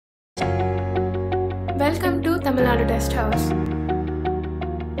Welcome to Tamilnadu Test House.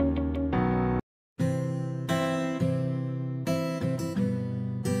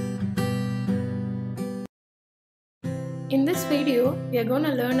 In this video, we are going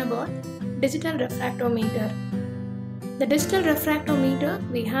to learn about digital refractometer. The digital refractometer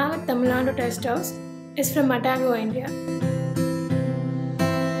we have at Tamilnadu Test House is from Otago, India.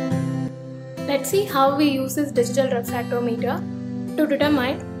 Let's see how we use this digital refractometer to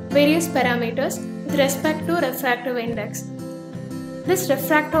determine various parameters with respect to refractive index. This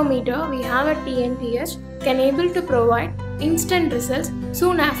refractometer we have at TNTH can able to provide instant results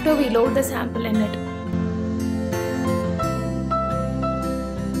soon after we load the sample in it.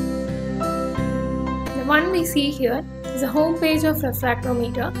 The one we see here is a home page of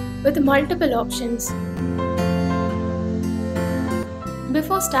refractometer with multiple options.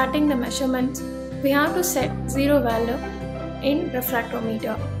 Before starting the measurements, we have to set zero value in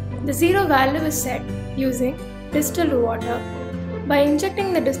refractometer. The zero value is set using distilled water. By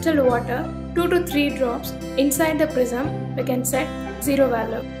injecting the distilled water 2 to 3 drops inside the prism, we can set zero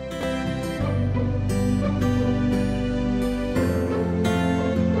value.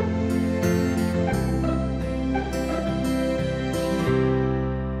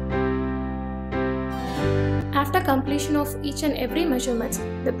 After completion of each and every measurements,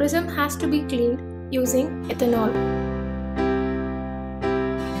 the prism has to be cleaned using ethanol.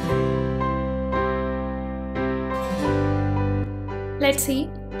 Let's see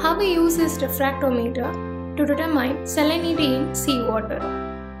how we use this refractometer to determine salinity in seawater.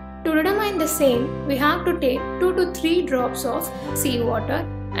 To determine the same, we have to take 2 to 3 drops of seawater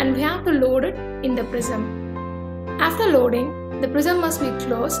and we have to load it in the prism. After loading, the prism must be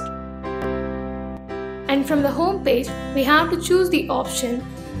closed. And from the home page, we have to choose the option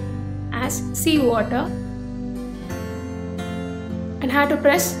as seawater and have to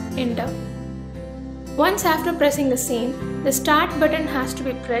press enter. Once after pressing the same, the start button has to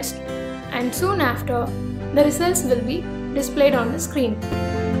be pressed and soon after, the results will be displayed on the screen.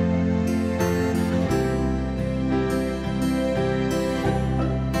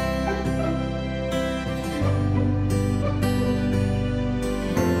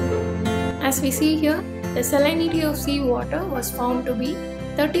 As we see here, the salinity of seawater was found to be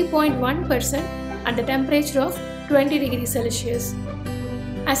 30.1% at the temperature of 20 degrees Celsius.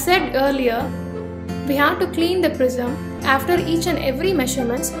 As said earlier, we have to clean the prism after each and every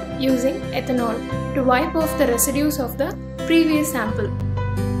measurements using ethanol to wipe off the residues of the previous sample.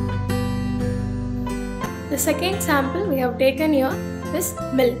 The second sample we have taken here is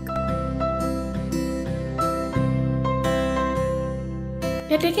milk.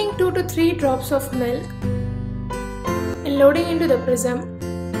 We are taking 2 to 3 drops of milk and loading into the prism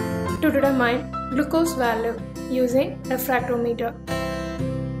to determine glucose value using refractometer.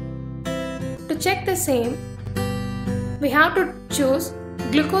 To check the same, we have to choose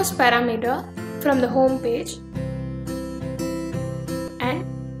glucose parameter from the home page and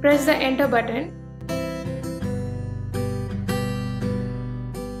press the enter button.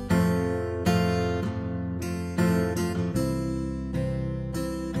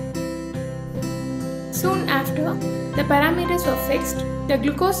 Soon after, the parameters were fixed. The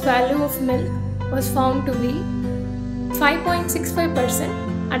glucose value of milk was found to be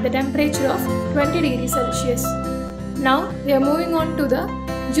 5.65% at the temperature of 20 degrees Celsius. Now we are moving on to the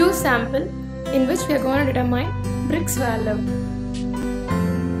juice sample in which we are going to determine Brix value.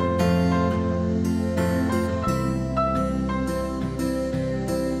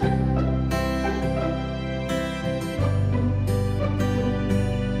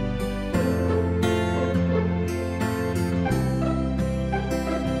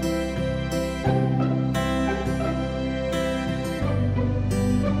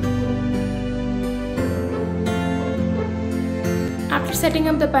 After setting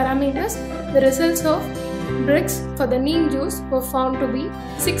up the parameters, the results of Brix for the neem juice were found to be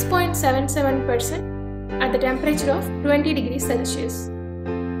 6.77% at the temperature of 20 degrees Celsius.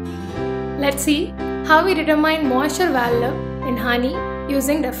 Let's see how we determine moisture value in honey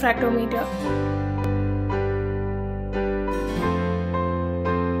using refractometer.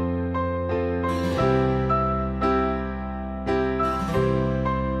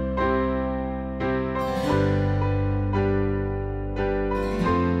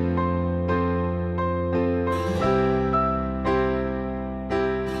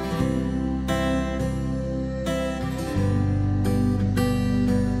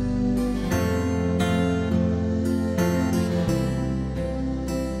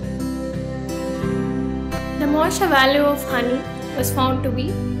 moisture value of honey was found to be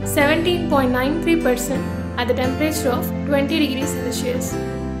 17.93% at the temperature of 20 degrees Celsius.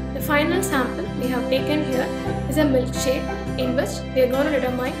 The The final sample we have taken here is a milkshake in which we are going to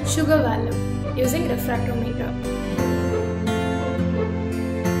determine sugar value using refractometer.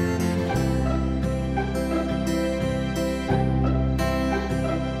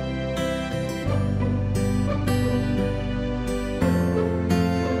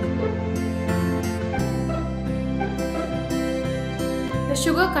 The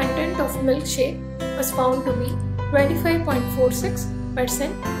sugar content of milkshake was found to be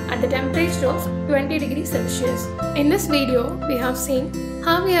 25.46% at the temperature of 20 degrees Celsius. In this video, we have seen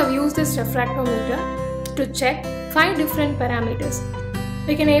how we have used this refractometer to check 5 different parameters.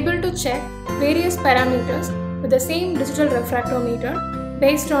 We can able to check various parameters with the same digital refractometer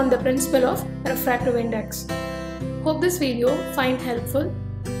based on the principle of refractive index. Hope this video find helpful.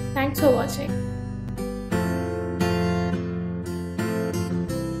 Thanks for watching.